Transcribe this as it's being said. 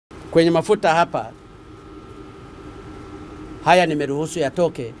Kwenye mafuta hapa, haya nimeruhusu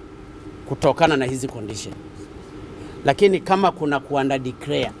yatoke kutokana na hizi condition. Lakini kama kuna kuanda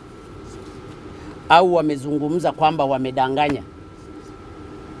declare au wamezungumza kwamba wamedanganya,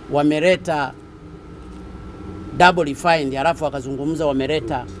 wameleta double refined halafu wakazungumza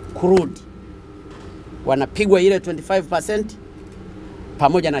wameleta crude, wanapigwa ile 25%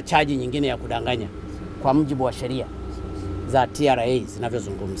 pamoja na charge nyingine ya kudanganya kwa mujibu wa sheria za TRA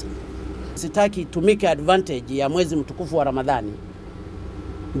zinavyozungumza. Sitaki tumike advantage ya mwezi mtukufu wa Ramadhani,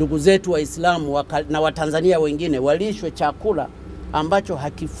 ndugu zetu Waislamu na Watanzania wengine walishwe chakula ambacho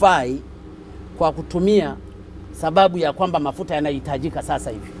hakifai kwa kutumia sababu ya kwamba mafuta yanahitajika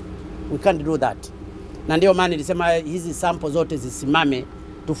sasa hivi. We can't do that. Na ndio maana nilisema hizi sample zote zisimame,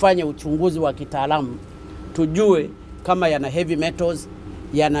 tufanye uchunguzi wa kitaalamu, tujue kama yana heavy metals,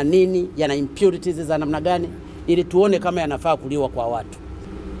 yana nini, yana impurities za namna gani, ili tuone kama yanafaa kuliwa kwa watu.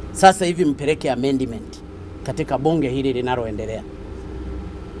 Sasa hivi mpeleke amendment katika bunge hili linaloendelea.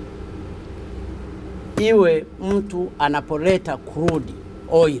 Iwe mtu anapoleta crude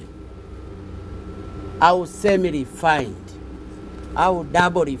oil au semi refined au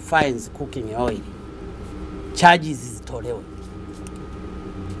double refined cooking oil, charges zitolewe.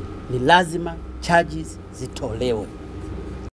 Ni lazima charges zitolewe.